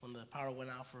power went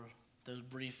out for those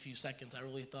brief few seconds, I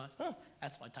really thought,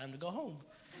 that's my time to go home.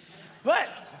 But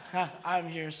I'm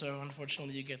here, so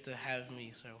unfortunately you get to have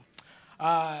me. So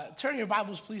turn your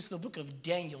Bibles, please, to the book of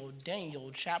Daniel.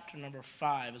 Daniel, chapter number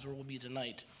 5 is where we'll be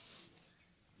tonight.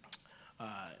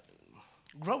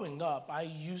 Growing up, I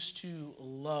used to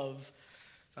love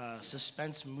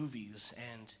suspense movies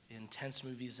and intense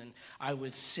movies, and I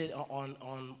would sit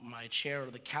on my chair or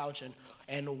the couch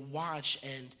and watch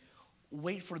and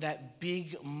wait for that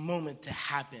big moment to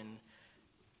happen.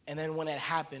 And then when it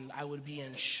happened, I would be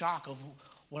in shock of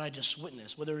what I just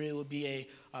witnessed, whether it would be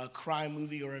a crime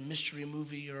movie or a mystery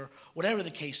movie or whatever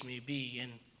the case may be.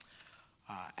 And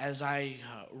as I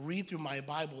read through my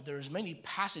Bible, there's many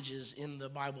passages in the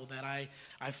Bible that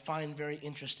I find very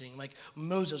interesting, like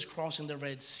Moses crossing the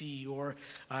Red Sea, or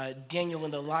Daniel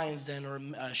in the lion's den, or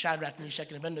Shadrach, Meshach,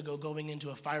 and Abednego going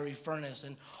into a fiery furnace,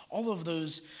 and all of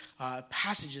those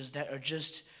passages that are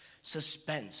just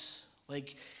suspense,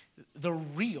 like the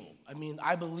real. I mean,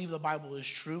 I believe the Bible is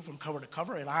true from cover to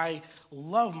cover, and I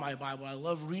love my Bible. I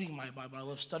love reading my Bible. I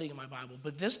love studying my Bible.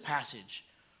 But this passage,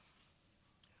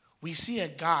 we see a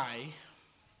guy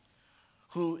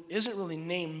who isn't really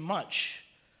named much,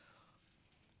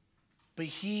 but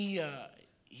he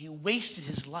wasted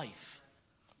his life.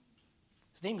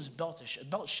 His name is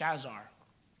Belshazzar,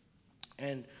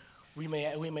 and we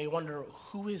may wonder,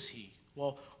 who is he?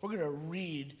 Well, we're going to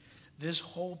read this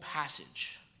whole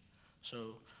passage.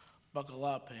 So buckle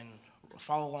up and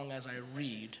follow along as I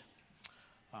read.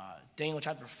 Daniel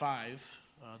chapter 5,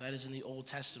 that is in the Old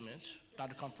Testament.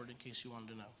 Dr. Comfort, in case you wanted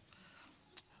to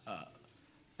know.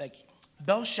 Thank you.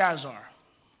 Belshazzar,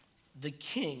 the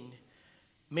king,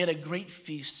 made a great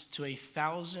feast to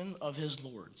 1,000 of his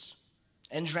lords,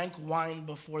 and drank wine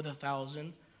before the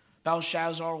 1,000.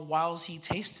 Belshazzar, whilst he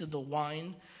tasted the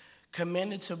wine,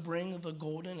 commanded to bring the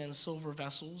golden and silver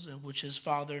vessels in which his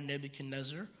father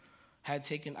Nebuchadnezzar had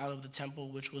taken out of the temple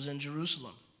which was in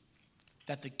Jerusalem,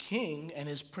 that the king and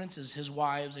his princes, his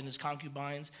wives, and his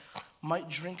concubines might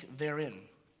drink therein.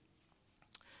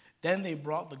 Then they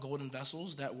brought the golden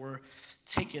vessels that were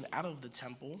taken out of the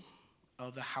temple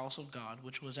of the house of God,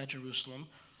 which was at Jerusalem,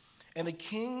 and the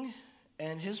king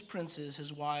and his princes,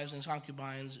 his wives, and his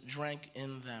concubines drank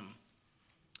in them.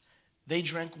 They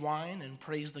drank wine and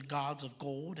praised the gods of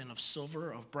gold and of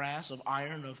silver, of brass, of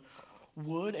iron, of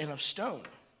wood, and of stone.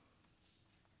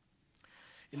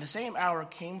 In the same hour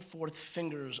came forth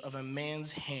fingers of a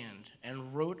man's hand,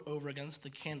 and wrote over against the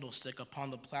candlestick upon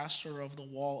the plaster of the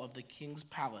wall of the king's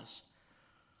palace.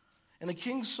 And the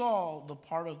king saw the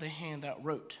part of the hand that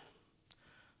wrote.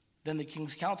 Then the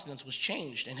king's countenance was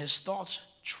changed, and his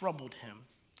thoughts troubled him,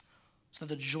 so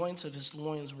that the joints of his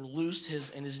loins were loosed,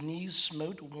 and his knees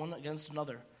smote one against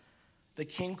another. The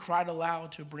king cried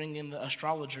aloud to bring in the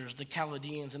astrologers, the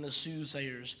Chaldeans, and the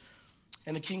soothsayers.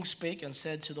 And the king spake and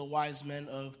said to the wise men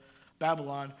of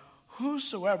Babylon,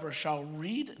 whosoever shall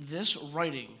read this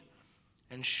writing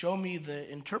and show me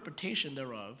the interpretation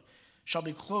thereof shall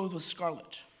be clothed with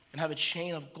scarlet and have a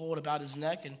chain of gold about his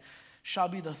neck, and shall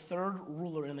be the third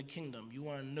ruler in the kingdom. You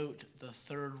want to note the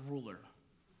third ruler,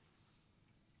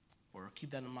 or keep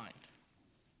that in mind.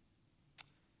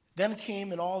 Then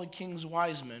came in all the king's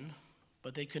wise men,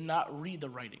 but they could not read the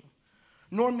writing,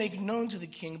 nor make known to the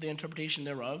king the interpretation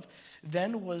thereof.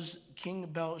 Then was King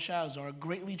Belshazzar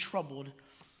greatly troubled,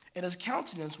 and his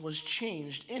countenance was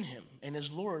changed in him, and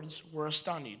his lords were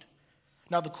astonished.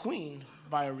 Now the queen,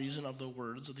 by reason of the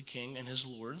words of the king and his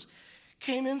lords,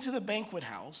 came into the banquet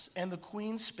house, and the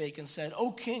queen spake and said,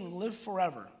 O king, live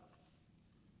forever.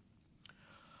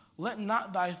 Let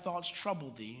not thy thoughts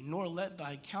trouble thee, nor let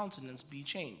thy countenance be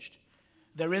changed.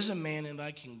 There is a man in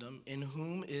thy kingdom in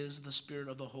whom is the spirit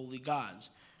of the holy gods.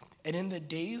 And in the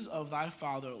days of thy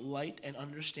father, light and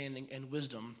understanding and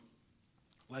wisdom,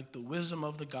 like the wisdom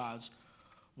of the gods,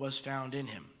 was found in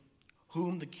him,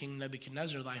 whom the king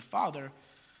Nebuchadnezzar, thy father,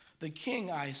 the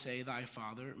king, I say, thy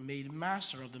father, made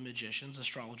master of the magicians,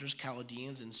 astrologers,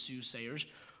 Chaldeans, and soothsayers,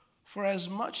 for as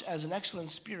much as an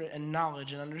excellent spirit and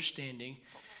knowledge and understanding,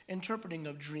 interpreting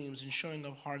of dreams and showing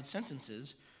of hard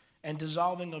sentences, and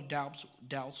dissolving of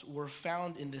doubts were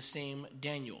found in the same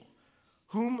Daniel,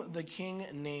 whom the king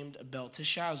named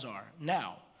Belteshazzar.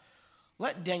 Now,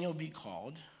 let Daniel be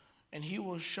called, and he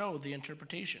will show the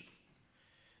interpretation.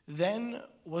 Then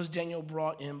was Daniel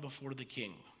brought in before the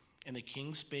king. And the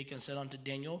king spake and said unto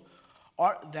Daniel,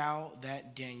 Art thou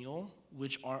that Daniel,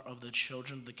 which art of the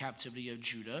children of the captivity of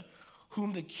Judah,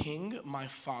 whom the king my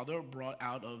father brought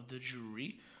out of the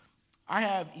Jewry? I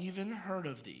have even heard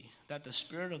of thee, that the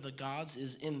spirit of the gods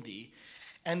is in thee,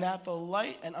 and that the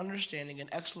light and understanding and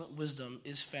excellent wisdom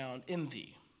is found in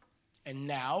thee. And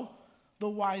now the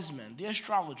wise men, the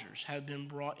astrologers, have been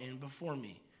brought in before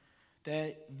me,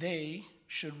 that they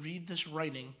should read this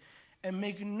writing and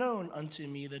make known unto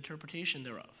me the interpretation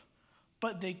thereof.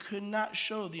 But they could not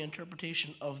show the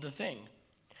interpretation of the thing.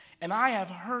 And I have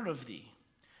heard of thee,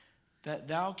 that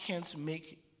thou canst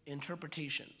make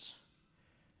interpretations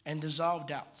and dissolve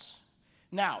doubts.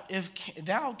 Now, if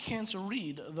thou canst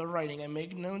read the writing and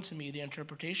make known to me the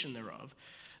interpretation thereof,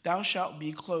 thou shalt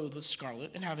be clothed with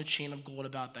scarlet and have a chain of gold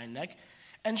about thy neck,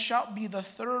 and shalt be the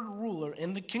third ruler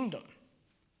in the kingdom.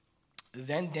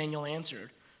 Then Daniel answered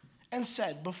and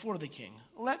said before the king,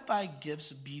 Let thy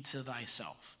gifts be to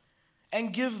thyself,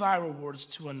 and give thy rewards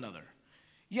to another.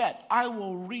 Yet I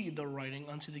will read the writing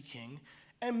unto the king,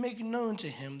 and make known to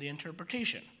him the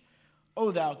interpretation.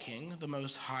 O thou king, the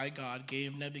most high God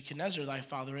gave Nebuchadnezzar thy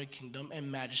father a kingdom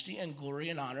and majesty and glory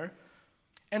and honor.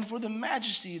 And for the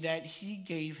majesty that he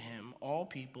gave him, all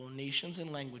people, nations,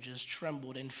 and languages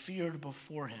trembled and feared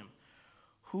before him,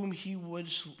 whom he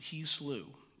slew,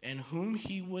 and whom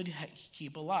he would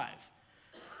keep alive,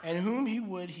 and whom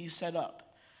he set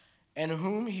up, and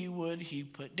whom he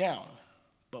put down.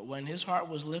 But when his heart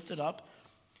was lifted up,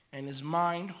 and his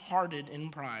mind hardened in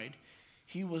pride,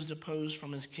 he was deposed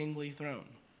from his kingly throne.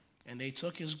 And they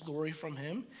took his glory from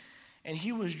him, and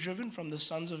he was driven from the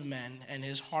sons of men, and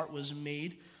his heart was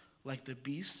made like the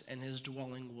beasts, and his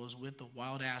dwelling was with the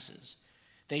wild asses.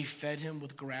 They fed him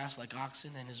with grass like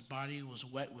oxen, and his body was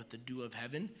wet with the dew of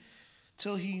heaven,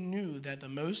 till he knew that the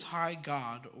Most High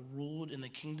God ruled in the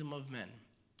kingdom of men,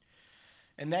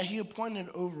 and that he appointed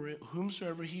over it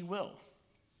whomsoever he will.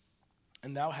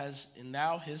 And thou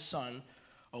his son,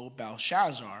 O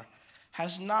Belshazzar,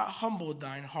 hast not humbled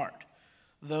thine heart,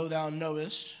 though thou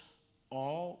knowest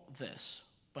all this,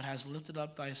 but hast lifted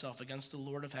up thyself against the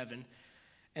Lord of heaven.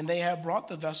 And they have brought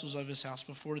the vessels of his house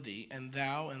before thee, and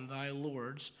thou and thy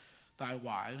lords, thy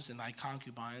wives, and thy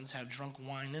concubines have drunk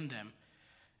wine in them.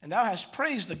 And thou hast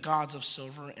praised the gods of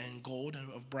silver and gold,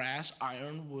 and of brass,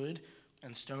 iron, wood,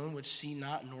 and stone, which see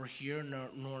not, nor hear,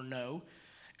 nor know.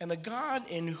 And the God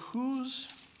in whose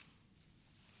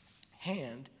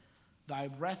hand thy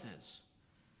breath is,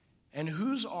 and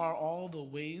whose are all the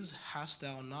ways, hast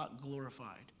thou not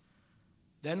glorified.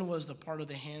 Then was the part of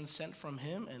the hand sent from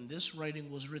him, and this writing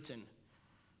was written.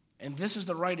 And this is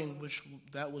the writing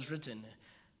that was written: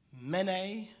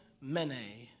 Mene,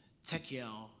 Mene,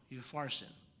 Tekel, Upharsin.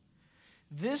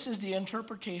 This is the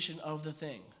interpretation of the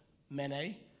thing.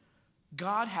 Mene,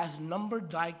 God hath numbered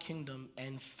thy kingdom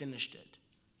and finished it.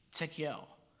 Tekel,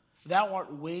 thou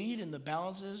art weighed in the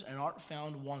balances and art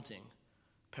found wanting.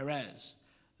 Perez,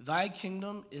 thy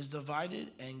kingdom is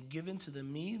divided and given to the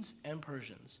Medes and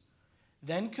Persians.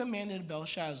 Then commanded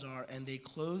Belshazzar, and they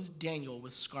clothed Daniel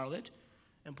with scarlet,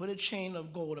 and put a chain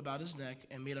of gold about his neck,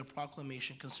 and made a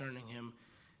proclamation concerning him,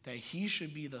 that he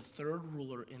should be the third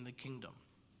ruler in the kingdom.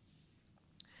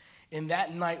 In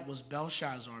that night was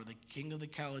Belshazzar, the king of the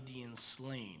Chaldeans,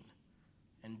 slain,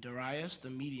 and Darius the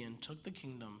Median took the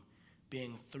kingdom,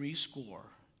 being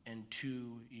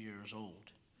 62 years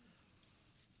old.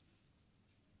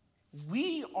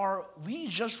 We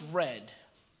just read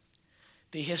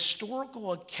the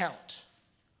historical account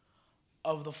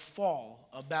of the fall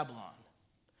of Babylon.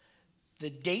 The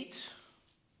date,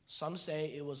 some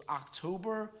say it was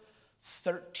October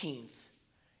 13th,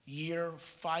 year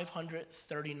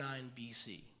 539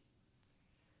 BC.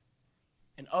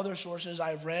 In other sources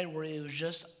I've read where it was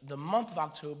just the month of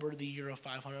October, the year of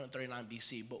 539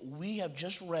 BC. But we have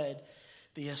just read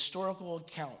the historical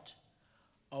account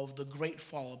of the great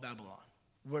fall of Babylon,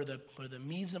 where the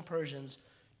Medes and Persians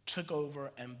took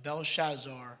over and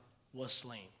Belshazzar was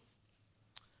slain.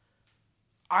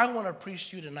 I want to preach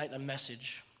to you tonight a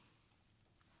message.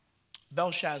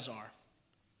 Belshazzar,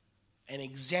 an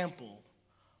example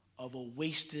of a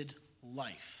wasted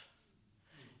life.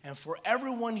 And for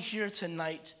everyone here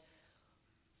tonight,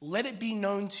 let it be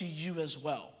known to you as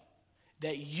well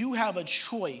that you have a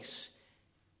choice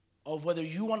of whether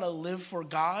you want to live for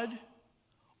God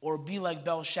or be like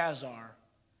Belshazzar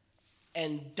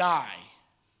and die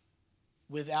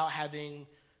without having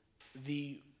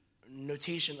the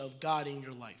notation of God in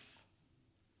your life.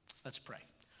 Let's pray.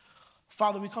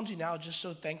 Father, we come to you now just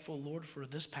so thankful, Lord, for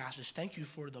this passage. Thank you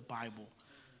for the Bible.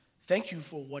 Thank you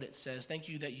for what it says. Thank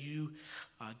you that you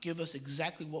give us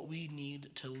exactly what we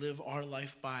need to live our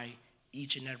life by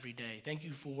each and every day. Thank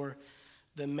you for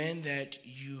the men that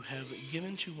you have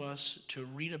given to us to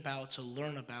read about, to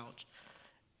learn about,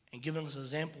 and giving us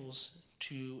examples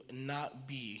to not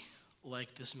be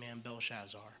like this man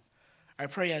Belshazzar. I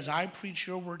pray as I preach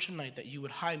your word tonight that you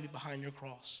would hide me behind your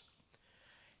cross.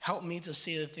 Help me to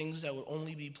say the things that would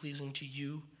only be pleasing to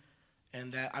you,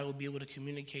 and that I will be able to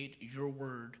communicate your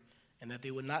word, and that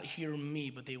they would not hear me,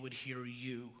 but they would hear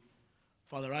you.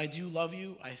 Father, I do love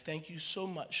you. I thank you so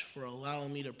much for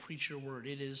allowing me to preach your word.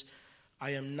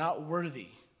 I am not worthy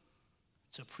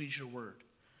to preach your word.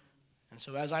 And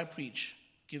so as I preach,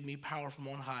 give me power from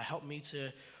on high. Help me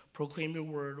to proclaim your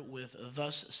word with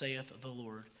thus saith the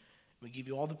Lord. We give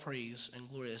you all the praise and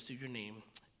glory that's due your name.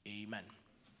 Amen.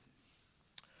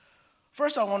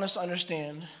 First, I want us to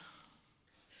understand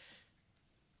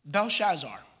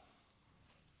Belshazzar.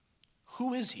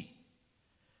 Who is he?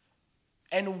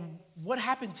 And what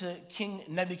happened to King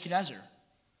Nebuchadnezzar?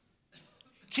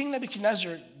 King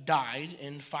Nebuchadnezzar died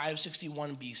in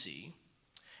 561 BC.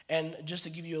 And just to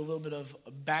give you a little bit of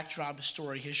backdrop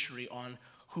story history on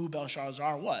who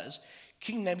Belshazzar was,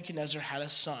 King Nebuchadnezzar had a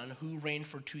son who reigned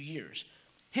for 2 years.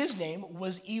 His name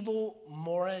was Evil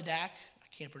Merodach. I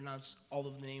can't pronounce all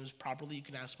of the names properly. You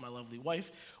can ask my lovely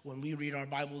wife. When we read our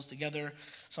Bibles together,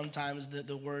 sometimes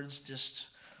the words just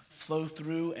flow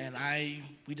through and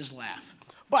we just laugh.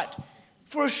 But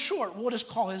for short, we'll just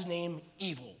call his name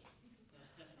Evil.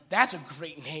 That's a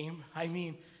great name. I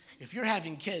mean, if you're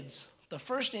having kids, the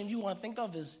first name you want to think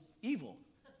of is Evil.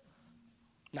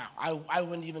 Now, I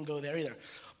wouldn't even go there either.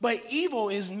 But evil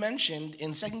is mentioned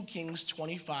in 2 Kings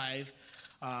 25,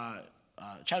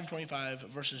 chapter 25,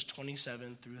 verses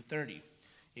 27 through 30.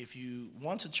 If you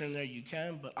want to turn there, you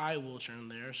can, but I will turn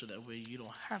there so that way you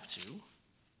don't have to,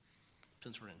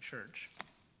 since we're in church.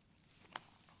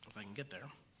 If I can get there.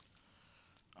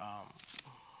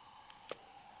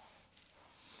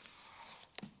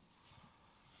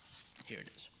 Here it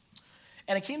is.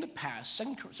 And it came to pass,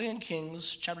 2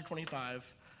 Kings chapter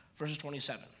 25, verses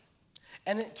 27.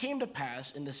 And it came to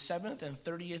pass in the 7th and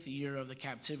 30th year of the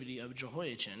captivity of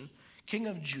Jehoiachin, king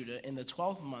of Judah, in the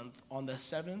 12th month, on the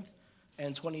 7th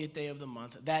and 20th day of the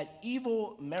month, that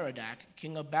Evil Merodach,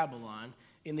 king of Babylon,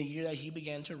 in the year that he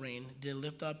began to reign, did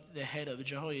lift up the head of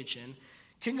Jehoiachin,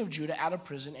 king of Judah, out of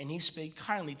prison, and he spake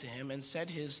kindly to him, and set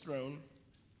his throne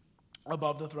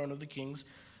above the throne of the kings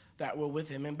that were with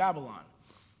him in Babylon.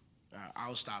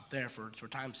 I'll stop there for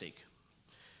time's sake.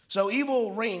 So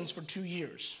Evil reigns for 2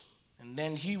 years, and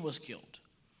then he was killed.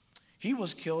 He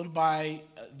was killed by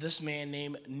this man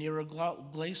named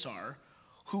Belshazzar,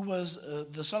 who was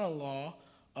the son-in-law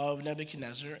of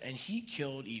Nebuchadnezzar, and he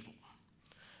killed Evil.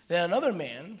 Then another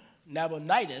man,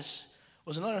 Nabonidus,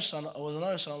 was another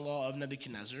son-in-law of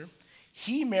Nebuchadnezzar.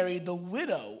 He married the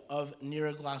widow of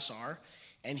Belshazzar,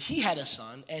 and he had a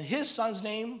son, and his son's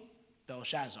name,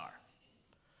 Belshazzar.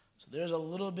 So there's a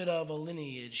little bit of a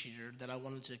lineage here that I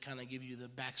wanted to kind of give you the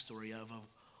backstory of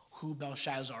who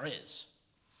Belshazzar is.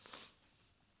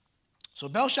 So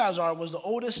Belshazzar was the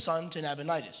oldest son to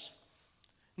Nabonidus.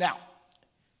 Now,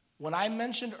 when I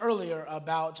mentioned earlier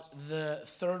about the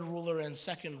third ruler and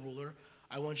second ruler,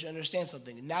 I want you to understand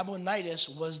something. Nabonidus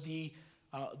was the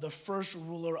first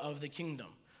ruler of the kingdom.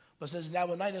 But since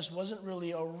Nabonidus wasn't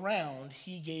really around,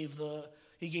 he gave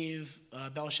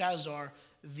Belshazzar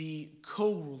the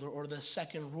co-ruler or the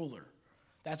second ruler.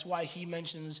 That's why he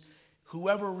mentions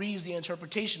whoever reads the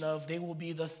interpretation of, they will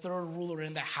be the third ruler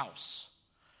in the house.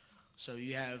 So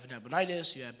you have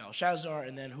Nabonidus, you have Belshazzar,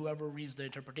 and then whoever reads the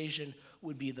interpretation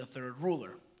would be the third ruler,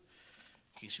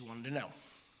 in case you wanted to know.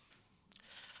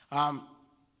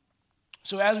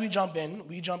 So as we jump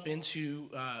into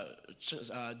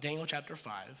Daniel chapter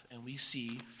 5, and we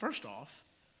see, first off,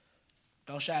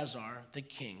 Belshazzar, the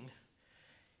king,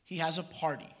 he has a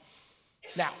party.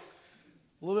 Now,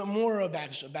 a little bit more of a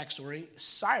backstory.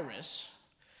 Cyrus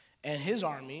and his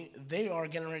army, they are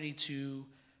getting ready to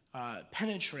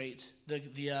penetrate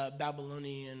the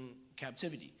Babylonian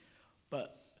captivity.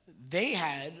 But they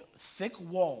had thick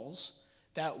walls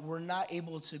that were not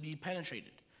able to be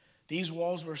penetrated. These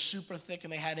walls were super thick,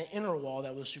 and they had an inner wall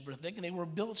that was super thick, and they were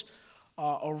built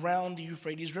around the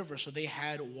Euphrates River. So they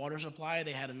had water supply,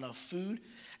 they had enough food.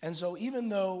 And so even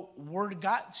though word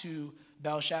got to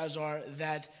Belshazzar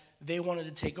that they wanted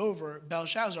to take over,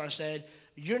 Belshazzar said,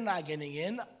 "You're not getting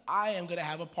in. I am going to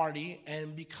have a party,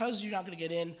 and because you're not going to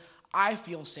get in, I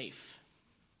feel safe."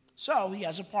 So he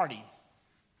has a party.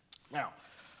 Now,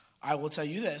 I will tell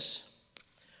you this.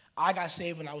 I got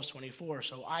saved when I was 24,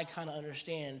 so I kind of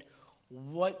understand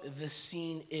what the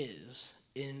scene is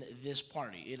in this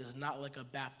party. It is not like a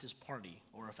Baptist party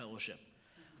or a fellowship.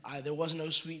 There was no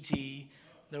sweet tea.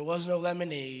 There was no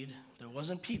lemonade. There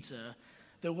wasn't pizza.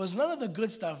 There was none of the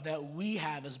good stuff that we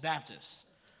have as Baptists,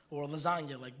 or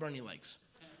lasagna like Bernie likes.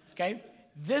 Okay?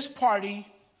 This party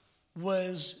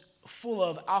was full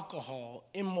of alcohol,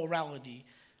 immorality,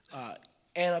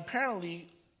 and apparently,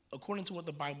 according to what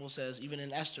the Bible says, even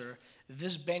in Esther,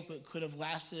 this banquet could have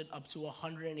lasted up to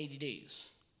 180 days.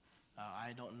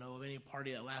 I don't know of any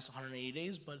party that lasts 180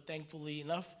 days, but thankfully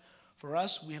enough for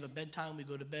us, we have a bedtime, we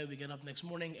go to bed, we get up next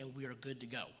morning, and we are good to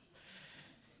go.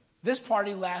 This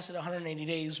party lasted 180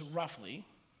 days, roughly.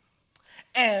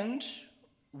 And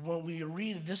when we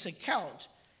read this account,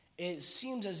 it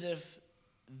seems as if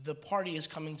the party is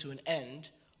coming to an end,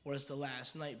 or it's the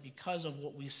last night, because of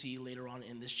what we see later on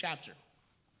in this chapter.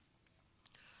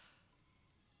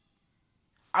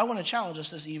 I want to challenge us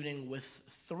this evening with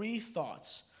 3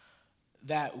 thoughts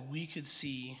that we could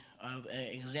see of an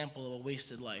example of a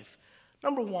wasted life.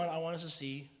 Number 1, I want us to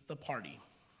see the party.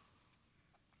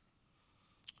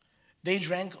 They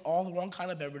drank all the wrong kind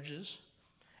of beverages,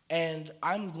 and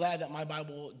I'm glad that my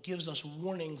Bible gives us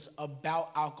warnings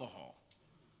about alcohol.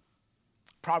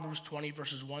 Proverbs 20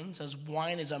 verses 1 says,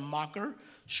 "Wine is a mocker,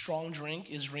 strong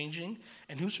drink is raging,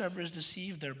 and whosoever is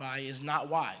deceived thereby is not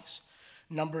wise."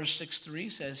 Numbers 6:3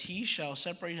 says, "He shall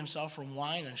separate himself from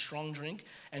wine and strong drink,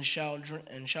 and shall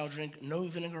drink no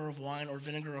vinegar of wine or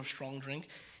vinegar of strong drink.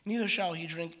 Neither shall he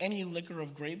drink any liquor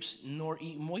of grapes, nor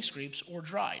eat moist grapes or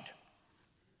dried."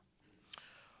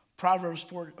 Proverbs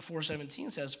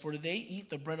 4:17 says, "For they eat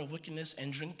the bread of wickedness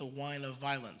and drink the wine of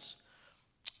violence."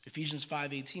 Ephesians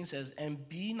 5:18 says, "And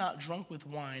be not drunk with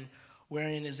wine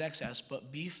wherein is excess,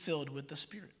 but be filled with the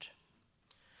Spirit."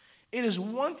 It is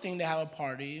one thing to have a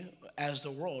party as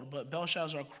the world, but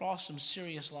Belshazzar crossed some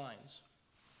serious lines.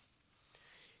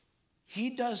 He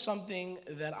does something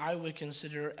that I would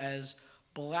consider as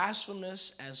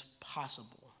blasphemous as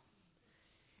possible.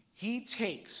 He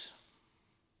takes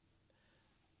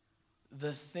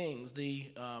the things,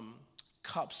 the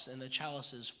cups and the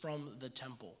chalices from the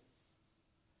temple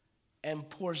and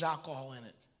pours alcohol in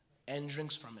it and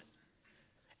drinks from it.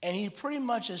 And he pretty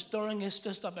much is throwing his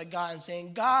fist up at God and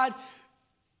saying, "God,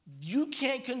 you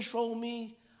can't control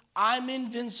me. I'm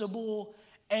invincible,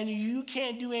 and you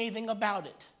can't do anything about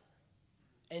it.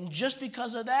 And just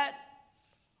because of that,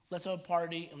 let's have a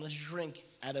party and let's drink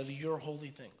out of your holy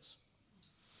things."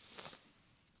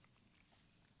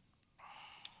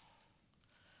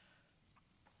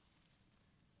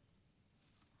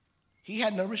 He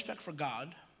had no respect for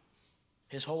God,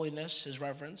 his holiness, his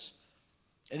reverence.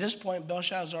 At this point,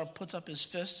 Belshazzar puts up his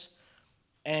fist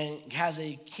and has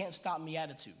a can't stop me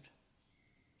attitude.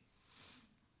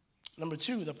 Number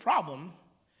 2, the problem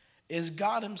is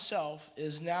God himself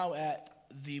is now at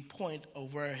the point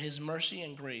of where his mercy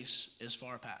and grace is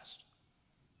far past.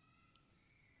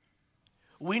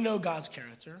 We know God's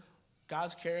character.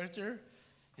 God's character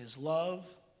is love,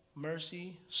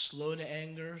 mercy, slow to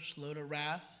anger, slow to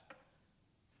wrath.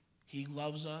 He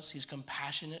loves us. He's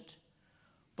compassionate.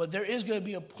 But there is going to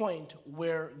be a point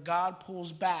where God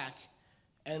pulls back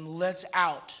and lets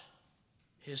out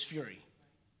his fury.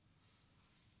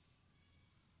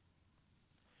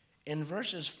 In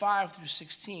verses 5 through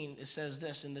 16, it says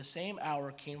this, "In the same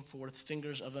hour came forth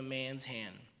fingers of a man's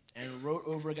hand, and wrote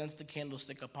over against the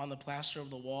candlestick upon the plaster of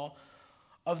the wall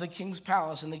of the king's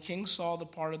palace. And the king saw the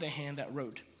part of the hand that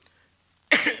wrote."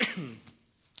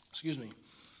 Excuse me.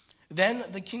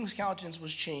 "Then the king's countenance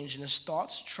was changed, and his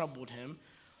thoughts troubled him,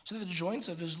 so that the joints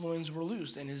of his loins were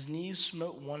loosed, and his knees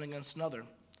smote one against another.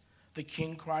 The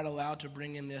king cried aloud to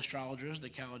bring in the astrologers, the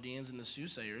Chaldeans, and the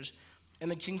soothsayers.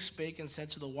 And the king spake and said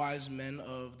to the wise men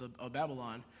of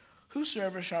Babylon,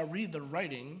 Whosoever shall read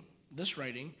this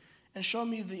writing, and show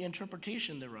me the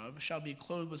interpretation thereof, shall be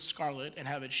clothed with scarlet, and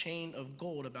have a chain of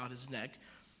gold about his neck,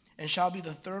 and shall be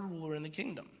the 3rd ruler in the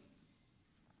kingdom.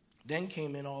 Then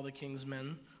came in all the king's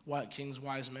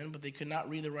wise men, but they could not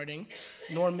read the writing,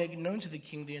 nor make known to the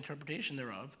king the interpretation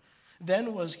thereof.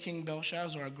 Then was King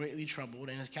Belshazzar greatly troubled,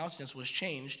 and his countenance was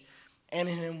changed, and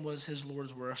in him was his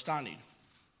lords were astonished."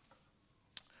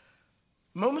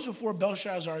 Moments before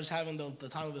Belshazzar is having the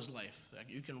time of his life.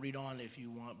 You can read on if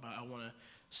you want, but I want to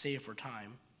save for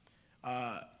time.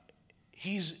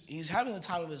 He's having the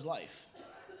time of his life,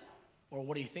 or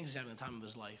what he thinks is having the time of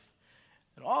his life.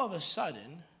 And all of a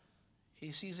sudden,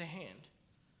 he sees a hand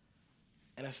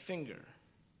and a finger,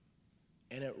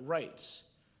 and it writes,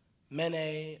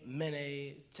 "Mene,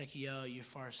 Mene, Tekel,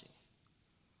 Upharsin."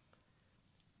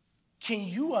 Can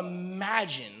you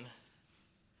imagine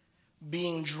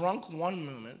being drunk one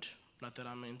moment, not that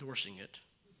I'm endorsing it,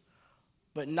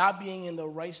 but not being in the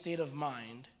right state of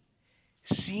mind,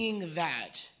 seeing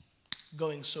that,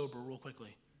 going sober real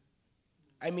quickly?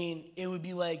 I mean, it would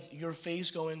be like your face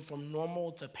going from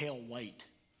normal to pale white.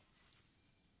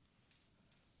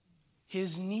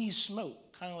 His knees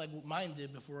smote, kind of like mine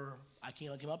did before I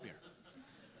came up here.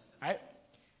 Right?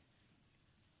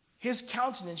 His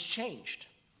countenance changed.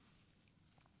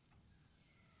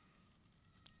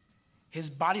 his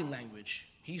body language,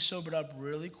 he sobered up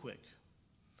really quick.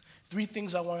 3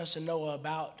 things I want us to know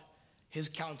about his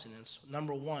countenance.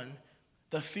 Number 1,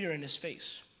 the fear in his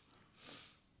face.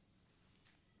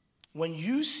 When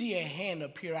you see a hand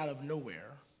appear out of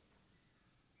nowhere,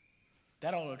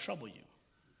 that ought to trouble you.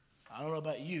 I don't know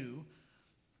about you,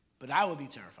 but I would be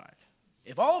terrified.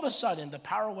 If all of a sudden the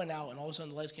power went out and all of a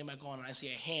sudden the lights came back on and I see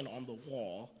a hand on the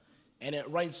wall and it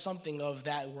writes something of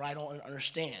that where I don't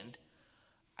understand,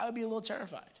 I would be a little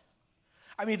terrified.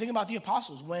 I mean, think about the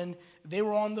apostles. When they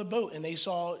were on the boat and they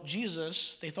saw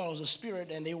Jesus, they thought it was a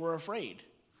spirit and they were afraid.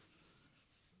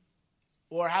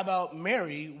 Or how about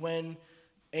Mary when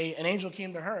an angel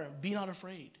came to her? Be not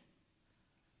afraid.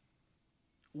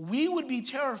 We would be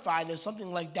terrified if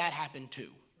something like that happened too.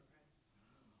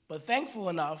 But thankful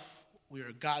enough, we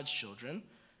are God's children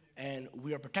and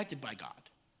we are protected by God.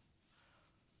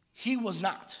 He was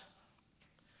not.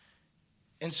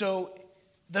 And so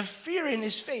the fear in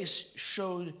his face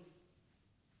showed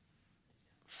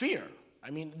fear. I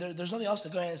mean, there's nothing else to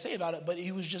go ahead and say about it, but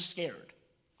he was just scared.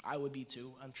 I would be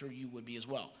too. I'm sure you would be as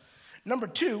well. Number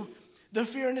 2, the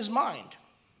fear in his mind.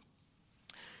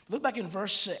 Look back in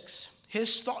verse 6.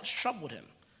 His thoughts troubled him.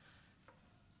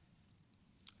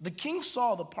 The king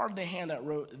saw the part of the hand that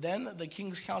wrote. Then the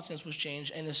king's countenance was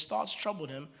changed, and his thoughts troubled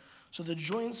him. So the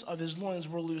joints of his loins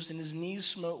were loosed, and his knees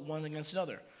smote one against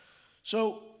another.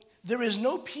 So there is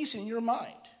no peace in your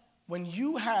mind. When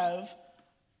you have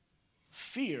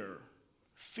fear,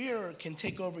 fear can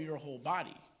take over your whole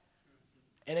body,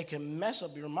 and it can mess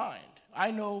up your mind.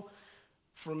 I know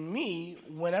for me,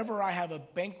 whenever I have a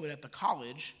banquet at the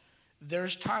college,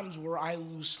 there's times where I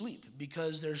lose sleep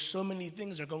because there's so many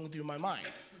things that are going through my mind.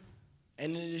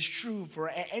 And it is true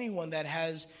for anyone that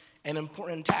has an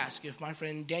important task. If my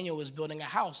friend Daniel is building a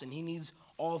house and he needs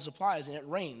all the supplies and it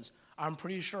rains, I'm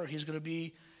pretty sure he's going to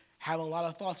be having a lot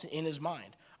of thoughts in his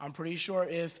mind. I'm pretty sure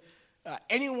if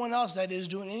anyone else that is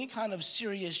doing any kind of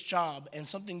serious job and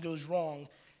something goes wrong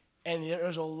and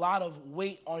there's a lot of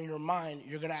weight on your mind,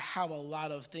 you're going to have a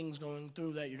lot of things going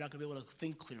through that you're not going to be able to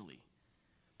think clearly.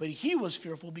 But he was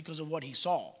fearful because of what he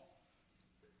saw.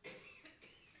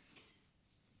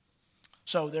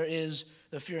 So there is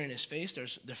the fear in his face,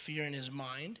 there's the fear in his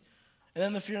mind, and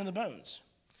then the fear in the bones.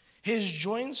 His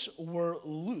joints were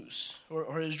loose,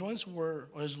 or his loins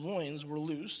were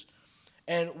loose.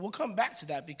 And we'll come back to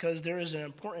that because there is an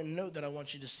important note that I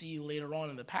want you to see later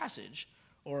on in the passage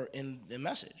or in the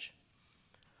message.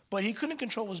 But he couldn't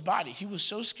control his body. He was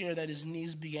so scared that his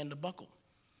knees began to buckle.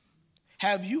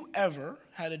 Have you ever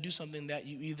had to do something that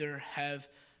you either have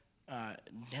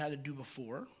had to do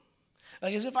before?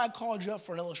 Like as if I called you up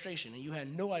for an illustration and you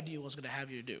had no idea what I was going to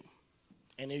have you to do.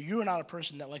 And if you're not a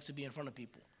person that likes to be in front of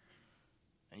people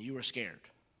and you were scared,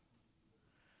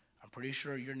 I'm pretty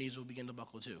sure your knees will begin to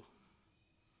buckle too.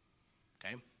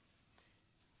 Okay?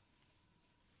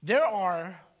 There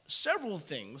are several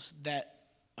things that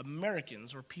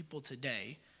Americans or people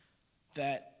today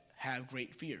that have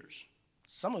great fears.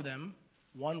 Some of them,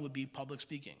 one would be public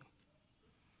speaking.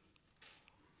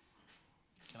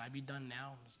 Can I be done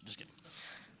now? Just kidding.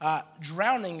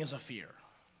 Drowning is a fear.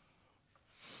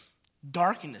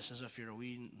 Darkness is a fear.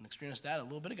 We experienced that a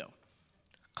little bit ago.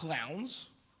 Clowns.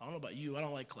 I don't know about you. I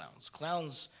don't like clowns.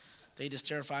 Clowns, they just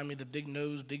terrify me. The big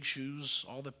nose, big shoes,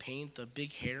 all the paint, the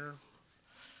big hair.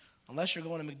 Unless you're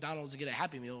going to McDonald's to get a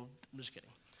Happy Meal. I'm just kidding.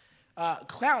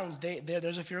 Clowns,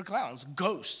 there's a fear of clowns.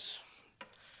 Ghosts.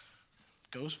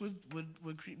 Ghosts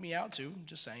would creep me out too,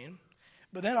 just saying.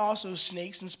 But then also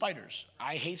snakes and spiders.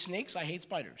 I hate snakes, I hate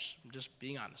spiders. I'm just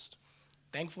being honest.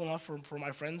 Thankful enough for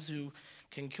my friends who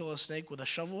can kill a snake with a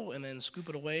shovel and then scoop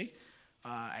it away.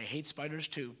 I hate spiders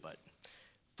too, but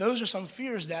those are some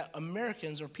fears that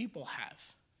Americans or people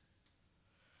have.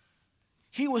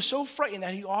 He was so frightened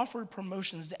that he offered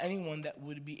promotions to anyone that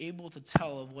would be able to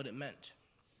tell of what it meant.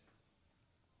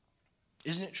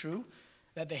 Isn't it true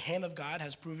that the hand of God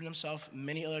has proven himself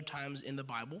many other times in the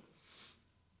Bible?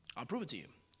 I'll prove it to you.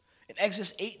 In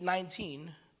Exodus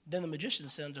 8:19, then the magician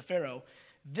said unto Pharaoh,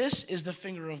 "This is the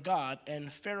finger of God,"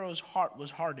 and Pharaoh's heart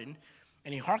was hardened,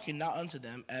 and he hearkened not unto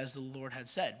them as the Lord had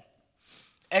said.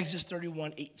 Exodus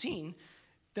 31:18,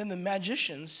 then the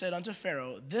magician said unto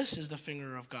Pharaoh, "This is the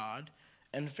finger of God,"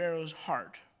 and Pharaoh's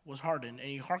heart was hardened, and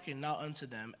he hearkened not unto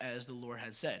them as the Lord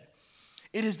had said.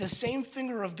 It is the same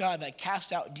finger of God that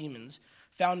cast out demons,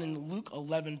 found in Luke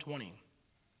 11:20.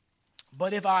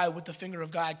 But if I, with the finger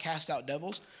of God, cast out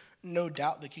devils, no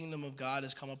doubt the kingdom of God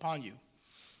has come upon you.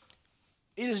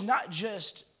 It is not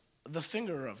just the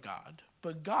finger of God,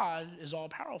 but God is all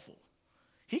powerful.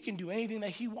 He can do anything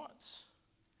that he wants.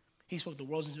 He spoke the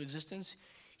worlds into existence.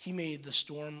 He made the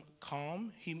storm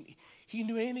calm. He He can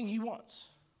do anything he wants.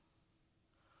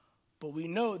 But we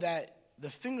know that the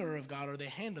finger of God or the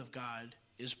hand of God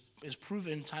is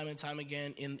proven time and time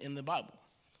again in the Bible.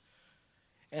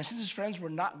 And since his friends were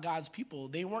not God's people,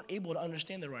 they weren't able to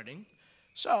understand the writing.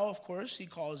 So, of course, he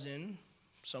calls in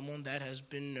someone that has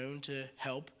been known to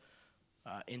help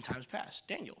in times past,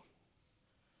 Daniel.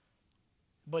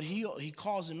 But he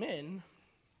calls him in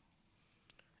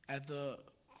at the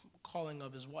calling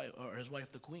of his wife,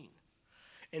 the queen.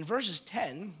 In verses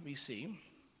 10, we see,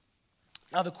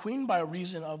 now the queen, by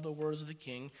reason of the words of the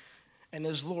king and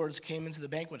his lords, came into the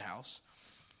banquet house.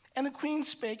 And the queen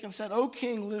spake and said, O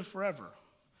king, live forever.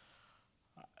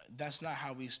 That's not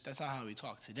how we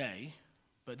talk today,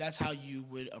 but that's how you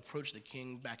would approach the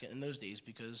king back in those days,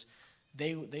 because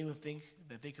they would think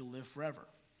that they could live forever.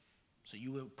 So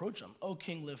you would approach them, O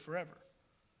king, live forever.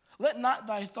 Let not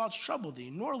thy thoughts trouble thee,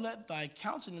 nor let thy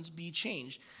countenance be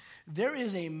changed. There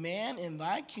is a man in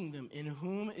thy kingdom in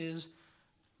whom is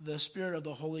the spirit of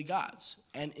the holy gods.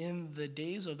 And in the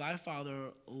days of thy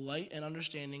father, light and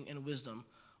understanding and wisdom,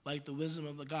 like the wisdom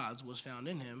of the gods, was found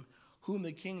in him, whom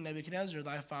the king Nebuchadnezzar,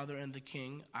 thy father, and the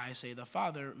king, I say the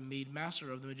father, made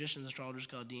master of the magicians, astrologers,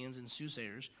 Chaldeans, and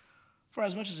soothsayers, for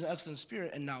as much as an excellent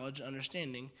spirit and knowledge,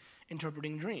 understanding,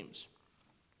 interpreting dreams.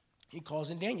 He calls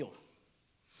in Daniel.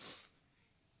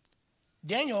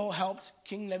 Daniel helped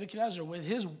King Nebuchadnezzar with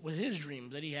his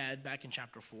dreams that he had back in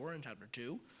chapter 4 and chapter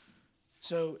 2.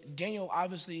 So Daniel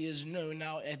obviously is known.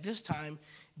 Now, at this time,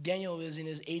 Daniel is in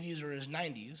his 80s or his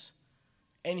 90s,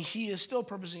 and he is still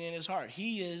purposing in his heart.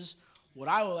 He is what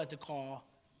I would like to call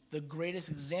the greatest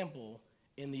example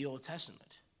in the Old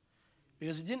Testament.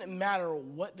 Because it didn't matter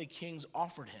what the kings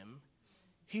offered him,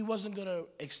 he wasn't going to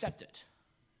accept it.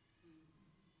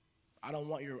 I don't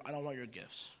want your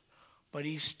gifts. But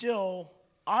he still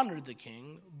honored the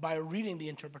king by reading the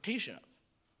interpretation of.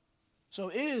 So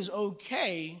it is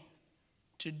okay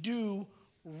to do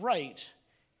right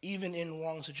even in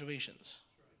wrong situations.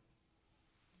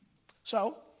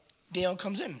 So Daniel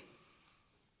comes in.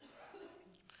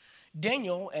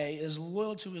 Daniel, is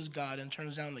loyal to his God and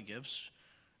turns down the gifts.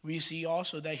 We see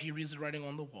also that he reads the writing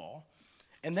on the wall.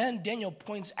 And then Daniel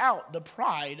points out the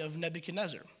pride of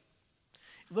Nebuchadnezzar.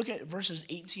 Look at verses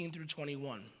 18 through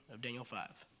 21 of Daniel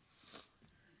 5.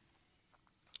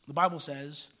 The Bible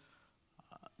says,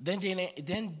 Then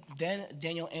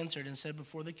Daniel answered and said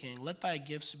before the king, Let thy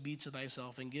gifts be to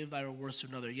thyself, and give thy rewards to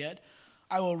another. Yet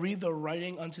I will read the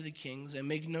writing unto the kings, and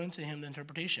make known to him the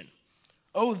interpretation.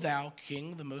 O thou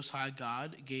king, the most high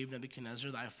God gave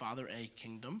Nebuchadnezzar thy father a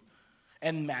kingdom,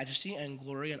 and majesty, and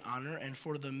glory, and honor, and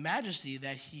for the majesty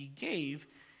that he gave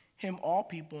him all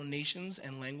people, nations,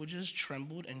 and languages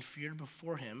trembled and feared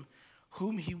before him,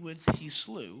 whom he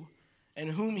slew, and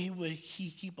whom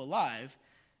he keep alive,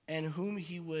 and whom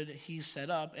he set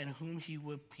up, and whom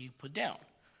he put down.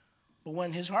 But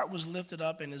when his heart was lifted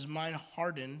up and his mind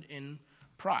hardened in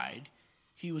pride,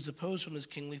 he was opposed from his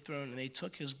kingly throne, and they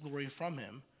took his glory from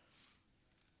him.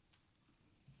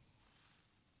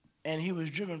 And he was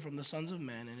driven from the sons of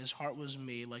men, and his heart was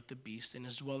made like the beast, and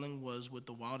his dwelling was with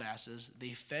the wild asses. They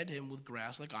fed him with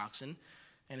grass like oxen,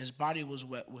 and his body was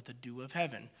wet with the dew of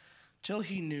heaven, till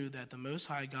he knew that the Most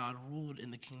High God ruled in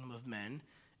the kingdom of men,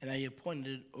 and that he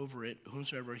appointed over it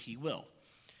whomsoever he will.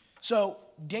 So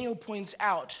Daniel points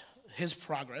out his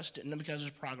progress, Nebuchadnezzar's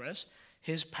progress,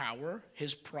 his power,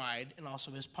 his pride, and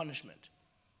also his punishment.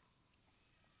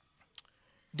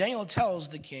 Daniel tells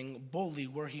the king boldly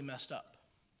where he messed up.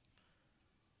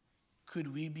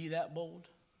 Could we be that bold?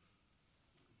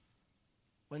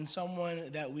 When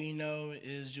someone that we know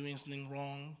is doing something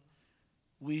wrong,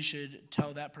 we should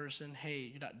tell that person,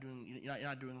 hey, you're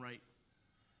not doing right.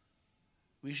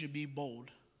 We should be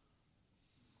bold,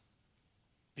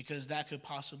 because that could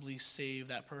possibly save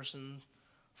that person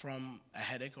from a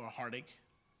headache or a heartache.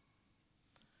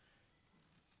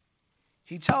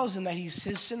 He tells him that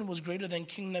his sin was greater than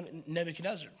King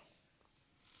Nebuchadnezzar.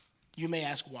 You may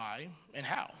ask why and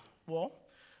how. Well,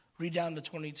 read down to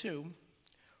 22,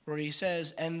 where he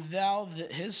says, And thou,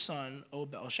 his son, O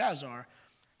Belshazzar,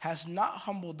 hast not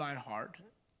humbled thine heart,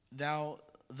 though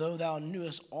thou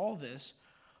knewest all this,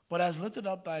 but hast lifted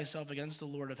up thyself against the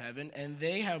Lord of heaven, and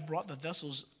they have brought the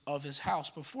vessels of his house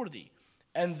before thee.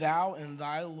 And thou and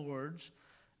thy lords,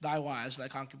 thy wives, thy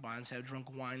concubines have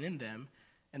drunk wine in them,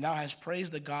 and thou hast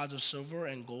praised the gods of silver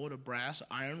and gold, of brass,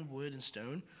 iron, wood, and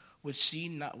stone, which see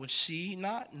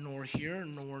not, nor hear,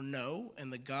 nor know,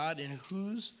 and the God in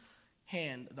whose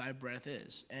hand thy breath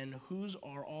is, and whose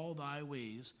are all thy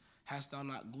ways, hast thou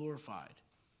not glorified.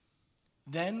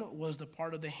 Then was the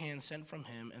part of the hand sent from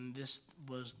him, and this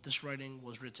writing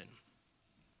was written.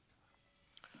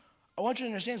 I want you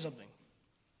to understand something.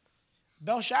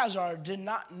 Belshazzar did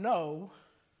not know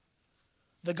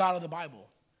the God of the Bible.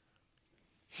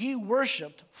 He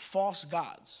worshiped false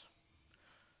gods.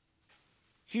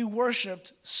 He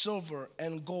worshiped silver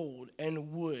and gold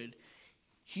and wood.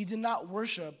 He did not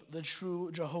worship the true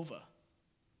Jehovah.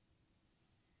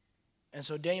 And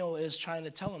so Daniel is trying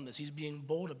to tell him this. He's being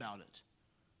bold about it.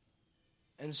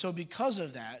 And so because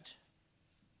of that,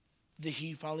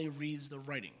 he finally reads the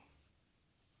writing.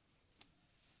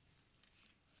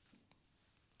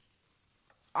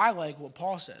 I like what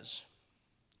Paul says.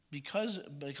 Because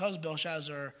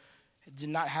Belshazzar did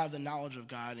not have the knowledge of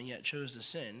God and yet chose to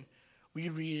sin, we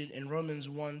read in Romans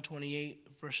 1:28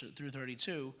 verses through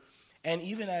 32, and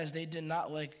even as they did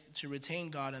not like to retain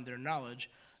God in their knowledge,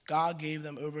 God gave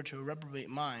them over to a reprobate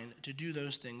mind to do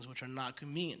those things which are not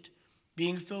convenient,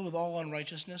 being filled with all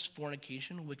unrighteousness,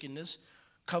 fornication, wickedness,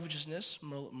 covetousness,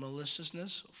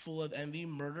 maliciousness, full of envy,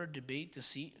 murder, debate,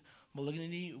 deceit,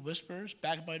 malignity, whispers,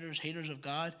 backbiters, haters of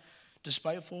God,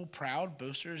 despiteful, proud,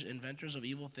 boasters, inventors of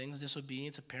evil things,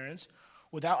 disobedient to parents,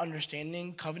 without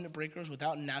understanding, covenant breakers,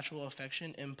 without natural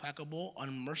affection, implacable,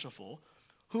 unmerciful,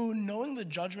 who, knowing the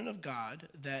judgment of God,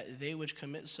 that they which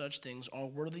commit such things are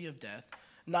worthy of death,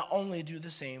 not only do the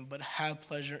same, but have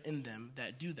pleasure in them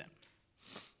that do them.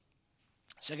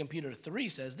 2 Peter 3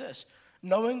 says this,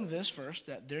 knowing this first,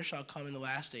 that there shall come in the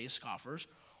last days scoffers,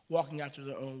 walking after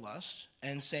their own lusts,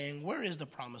 and saying, where is the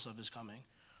promise of his coming?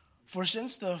 For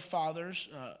since the fathers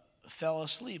fell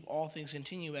asleep, all things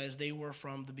continue as they were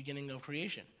from the beginning of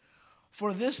creation.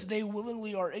 For this they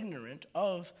willingly are ignorant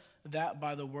of that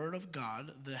by the word of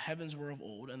God the heavens were of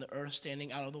old, and the earth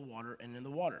standing out of the water and in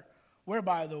the water,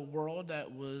 whereby the world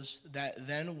that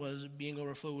then was being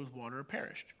overflowed with water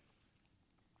perished.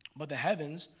 But the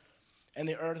heavens and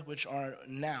the earth, which are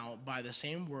now by the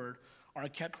same word, are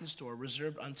kept in store,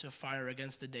 reserved unto fire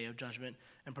against the day of judgment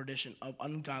and perdition of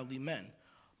ungodly men.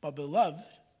 But beloved,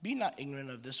 be not ignorant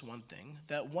of this one thing,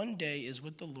 that one day is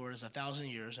with the Lord as 1,000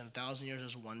 years, and 1,000 years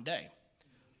is one day.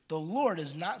 The Lord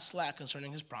is not slack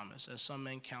concerning his promise, as some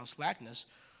men count slackness,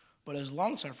 but is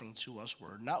longsuffering to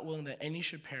usward, not willing that any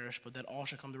should perish, but that all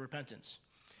should come to repentance.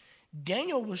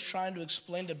 Daniel was trying to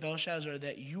explain to Belshazzar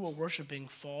that you are worshiping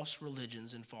false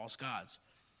religions and false gods.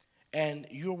 And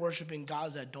you're worshiping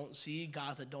gods that don't see,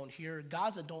 gods that don't hear,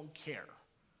 gods that don't care.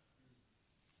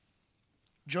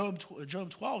 Job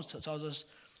 12 tells us,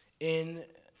 in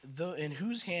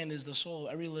whose hand is the soul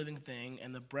of every living thing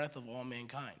and the breath of all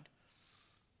mankind.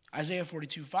 Isaiah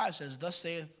 42:5 says, Thus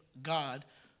saith God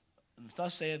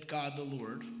the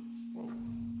Lord. Whoa.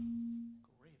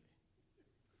 Gravy.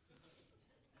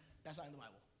 That's not in the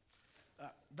Bible.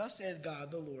 Thus saith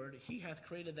God the Lord, he hath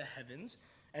created the heavens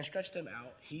and stretched them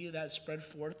out, he that spread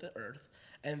forth the earth,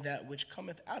 and that which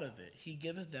cometh out of it, he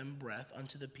giveth them breath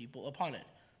unto the people upon it,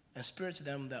 and spirit to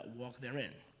them that walk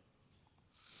therein.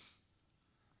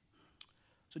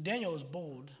 So Daniel is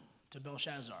bold to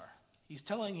Belshazzar. He's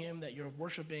telling him that you're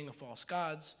worshiping false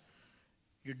gods,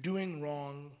 you're doing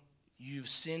wrong, you've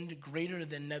sinned greater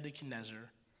than Nebuchadnezzar,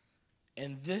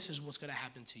 and this is what's going to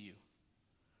happen to you.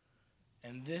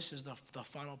 And this is the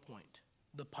final point,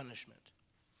 the punishment.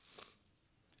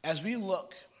 As we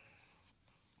look,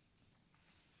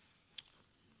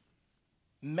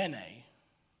 Mene,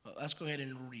 let's go ahead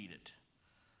and read it.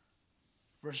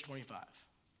 Verse 25.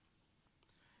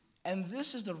 And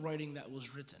this is the writing that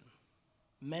was written.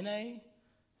 Mene,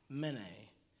 Mene,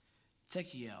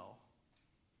 Tekel,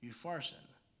 Upharsin.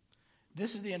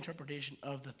 This is the interpretation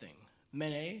of the thing.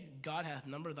 Mene, God hath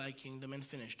numbered thy kingdom and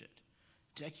finished it.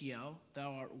 Tekel,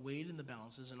 thou art weighed in the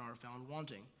balances and art found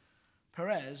wanting.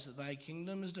 Perez, thy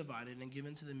kingdom is divided and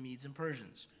given to the Medes and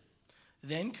Persians.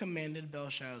 Then commanded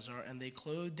Belshazzar, and they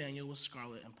clothed Daniel with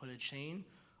scarlet and put a chain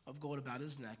of gold about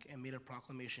his neck and made a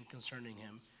proclamation concerning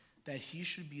him, that he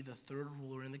should be the third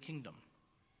ruler in the kingdom.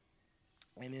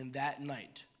 And in that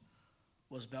night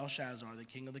was Belshazzar, the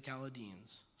king of the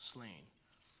Chaldeans, slain.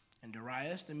 And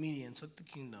Darius the Median took the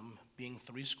kingdom, being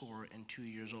 62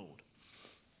 years old.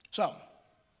 So,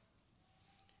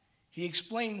 he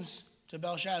explains to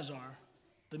Belshazzar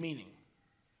the meaning.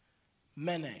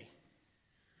 Mene,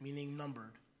 meaning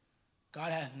numbered.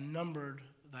 God hath numbered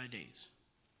thy days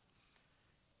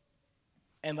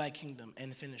and thy kingdom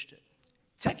and finished it.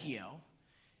 Tekel,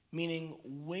 meaning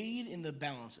weighed in the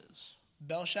balances.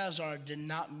 Belshazzar did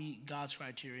not meet God's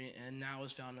criteria and now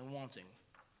is found in wanting.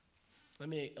 Let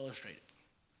me illustrate it.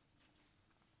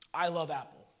 I love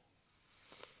Apple.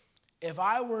 If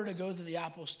I were to go to the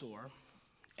Apple store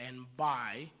and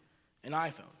buy an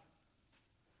iPhone,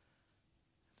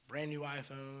 brand new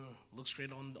iPhone, looks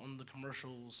great on the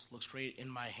commercials, looks great in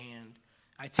my hand,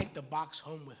 I take the box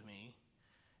home with me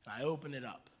and I open it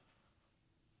up.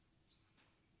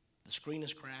 The screen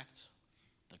is cracked.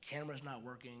 The camera's not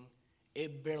working.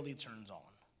 It barely turns on.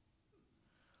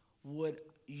 Would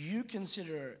you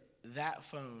consider that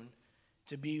phone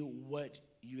to be what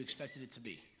you expected it to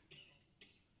be?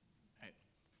 Right.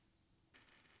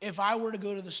 If I were to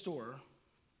go to the store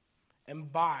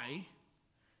and buy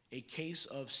a case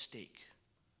of steak,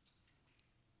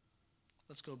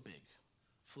 let's go big,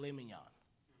 filet mignon,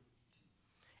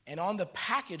 and on the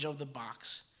package of the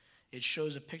box, it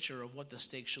shows a picture of what the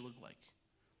steak should look like.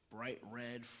 Bright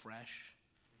red, fresh.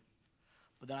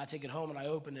 But then I take it home and I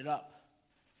open it up,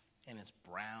 and it's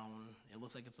brown. It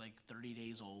looks like it's like 30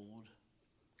 days old,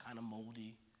 kind of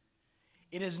moldy.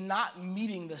 It is not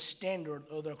meeting the standard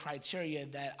or the criteria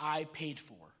that I paid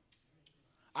for.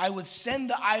 I would send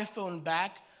the iPhone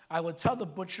back. I would tell the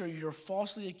butcher, you're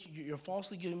falsely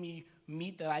giving me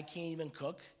meat that I can't even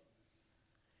cook.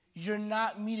 You're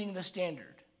not meeting the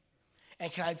standard.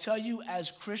 And can I tell you,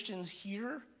 as Christians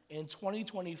here in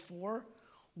 2024,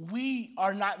 we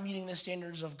are not meeting the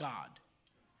standards of God.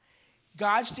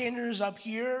 God's standard is up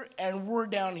here, and we're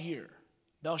down here.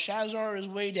 Belshazzar is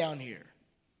way down here.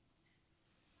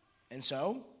 And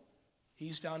so,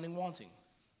 he's found in wanting.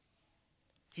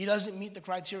 He doesn't meet the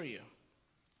criteria.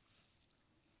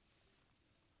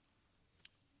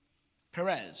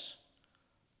 Perez,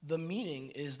 the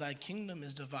meaning is thy kingdom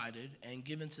is divided and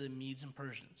given to the Medes and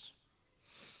Persians.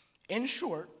 In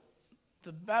short,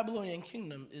 the Babylonian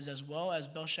kingdom is as well as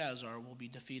Belshazzar will be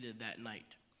defeated that night.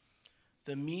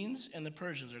 The Medes and the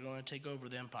Persians are going to take over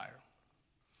the empire.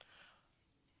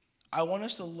 I want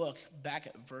us to look back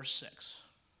at verse 6.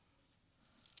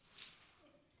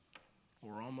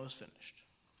 We're almost finished.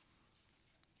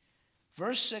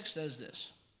 Verse 6 says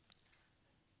this: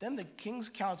 Then the king's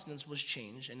countenance was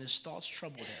changed, and his thoughts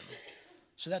troubled him,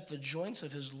 so that the joints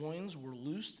of his loins were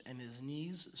loosed, and his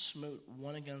knees smote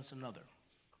one against another.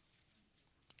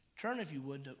 Turn, if you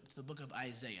would, to the book of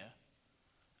Isaiah,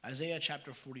 Isaiah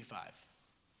chapter 45.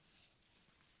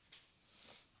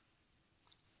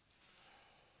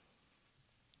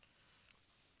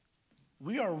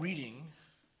 We are reading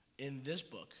in this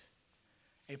book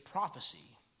a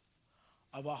prophecy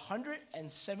of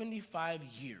 175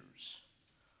 years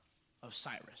of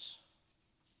Cyrus.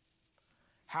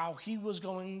 How he was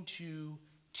going to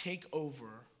take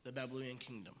over the Babylonian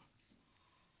kingdom.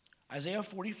 Isaiah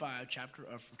 45,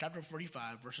 chapter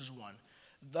 45, verses 1.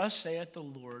 Thus saith the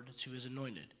Lord to his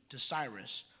anointed, to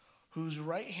Cyrus, whose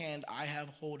right hand I have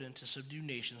holden to subdue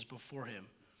nations before him.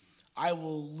 I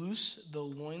will loose the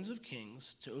loins of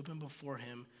kings to open before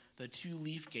him the two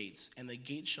leaf gates, and the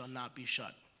gates shall not be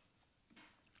shut.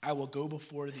 I will go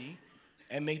before thee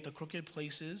and make the crooked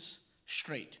places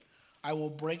straight. I will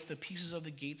break the pieces of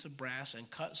the gates of brass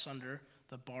and cut sunder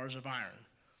the bars of iron.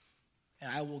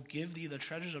 And I will give thee the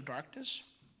treasures of darkness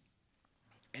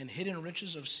and hidden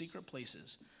riches of secret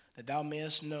places, that thou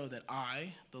mayest know that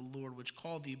I, the Lord which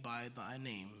called thee by thy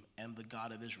name, am the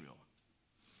God of Israel.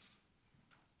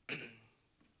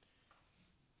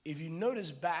 If you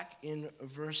notice back in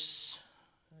verses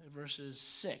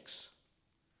 6,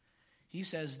 he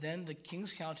says, Then the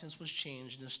king's countenance was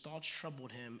changed, and his thoughts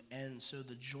troubled him, and so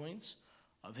the joints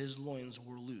of his loins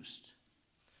were loosed.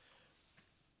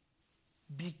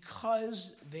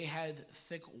 Because they had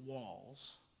thick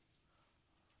walls,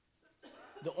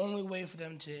 the only way for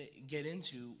them to get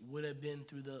into would have been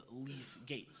through the leaf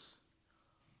gates.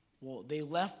 Well, they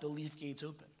left the leaf gates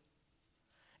open.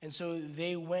 And so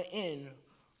they went in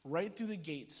right through the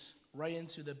gates, right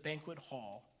into the banquet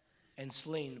hall, and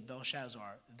slain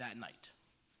Belshazzar that night.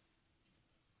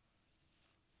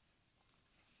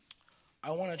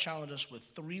 I want to challenge us with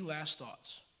three last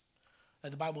thoughts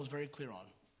that the Bible is very clear on.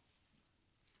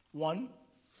 One,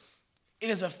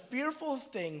 it is a fearful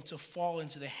thing to fall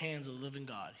into the hands of the living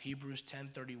God. Hebrews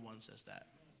 10:31 says that.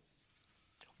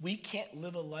 We can't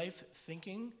live a life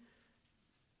thinking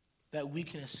that we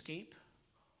can escape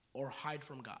or hide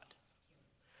from God.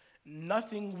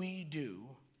 Nothing we do,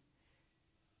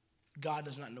 God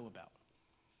does not know about.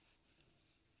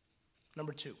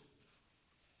 Number two,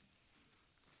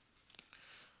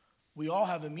 we all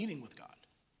have a meeting with God.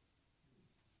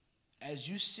 As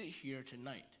you sit here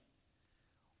tonight,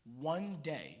 one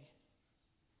day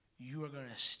you are going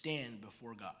to stand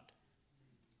before God.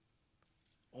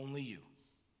 Only you.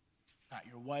 Not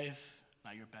your wife,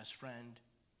 not your best friend,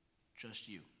 just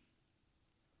you.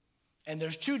 And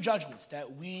there's two judgments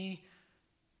that we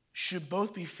should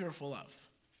both be fearful of.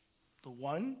 The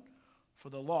one for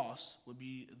the lost would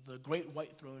be the great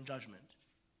white throne judgment.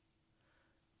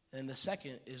 And the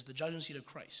second is the judgment seat of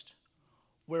Christ,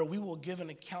 where we will give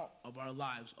an account of our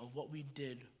lives, of what we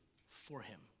did for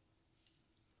him.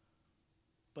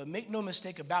 But make no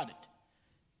mistake about it.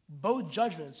 Both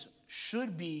judgments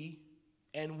should be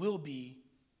and will be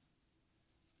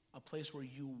a place where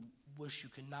you wish you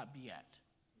could not be at,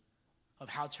 of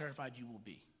how terrified you will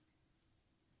be.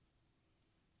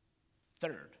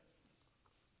 Third,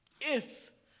 if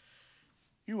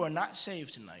you are not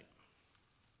saved tonight,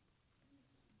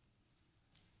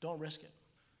 don't risk it.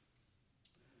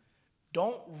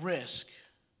 Don't risk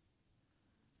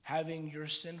having your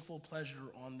sinful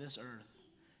pleasure on this earth,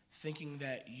 thinking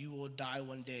that you will die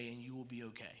one day and you will be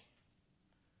okay.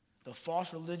 The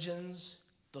false religions,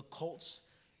 the cults,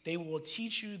 they will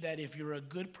teach you that if you're a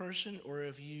good person or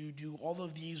if you do all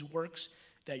of these works,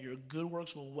 that your good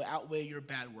works will outweigh your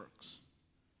bad works.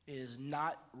 It is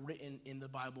not written in the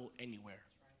Bible anywhere.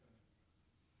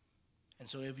 And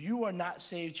so if you are not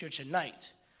saved here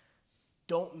tonight,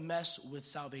 don't mess with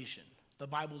salvation. The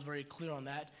Bible is very clear on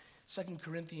that. 2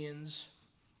 Corinthians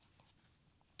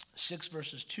 6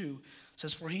 verses 2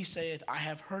 says, "For he saith, I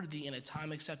have heard thee in a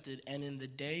time accepted, and in the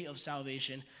day of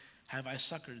salvation have I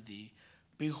succored thee.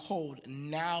 Behold,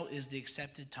 now is the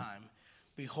accepted time.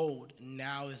 Behold,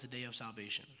 now is the day of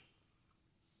salvation."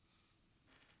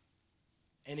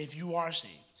 And if you are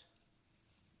saved,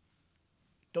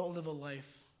 don't live a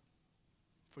life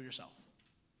for yourself.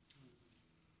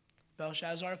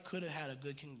 Belshazzar could have had a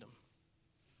good kingdom.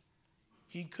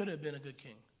 He could have been a good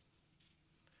king,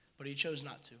 but he chose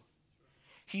not to.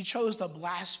 He chose to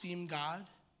blaspheme God,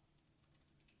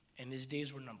 and his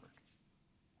days were numbered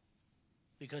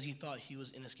because he thought he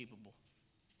was inescapable.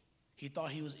 He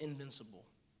thought he was invincible,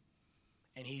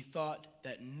 and he thought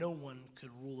that no one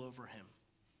could rule over him.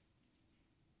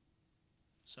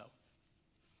 So,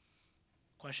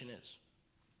 question is,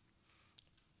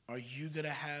 are you going to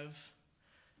have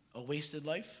a wasted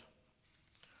life?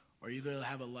 Or are you going to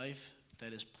have a life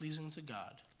that is pleasing to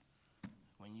God?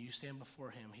 When you stand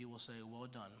before him, he will say, "Well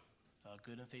done,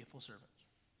 good and faithful servant."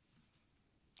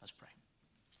 Let's pray.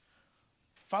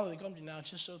 Father, we come to you now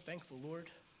just so thankful,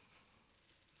 Lord.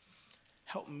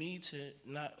 Help me to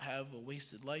not have a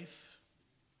wasted life.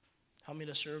 Help me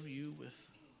to serve you with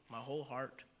my whole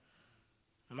heart.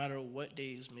 No matter what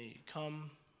days may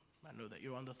come, I know that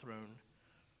you're on the throne.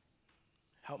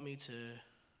 Help me to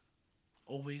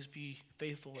always be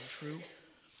faithful and true,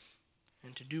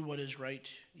 and to do what is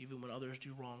right even when others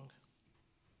do wrong.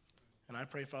 And I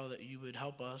pray, Father, that you would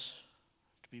help us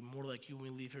to be more like you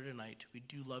when we leave here tonight. We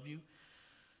do love you.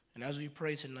 And as we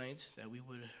pray tonight, that we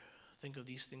would think of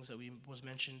these things that was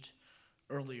mentioned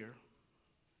earlier.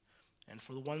 And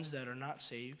for the ones that are not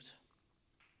saved,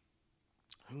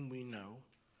 whom we know,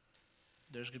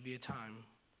 there's going to be a time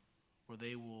where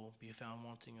they will be found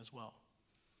wanting as well.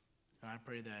 And I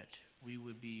pray that we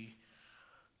would be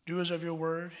doers of your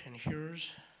word and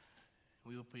hearers.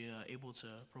 We will be able to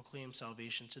proclaim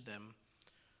salvation to them,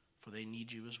 for they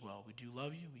need you as well. We do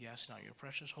love you. We ask now in your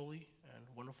precious, holy, and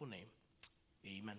wonderful name. Amen.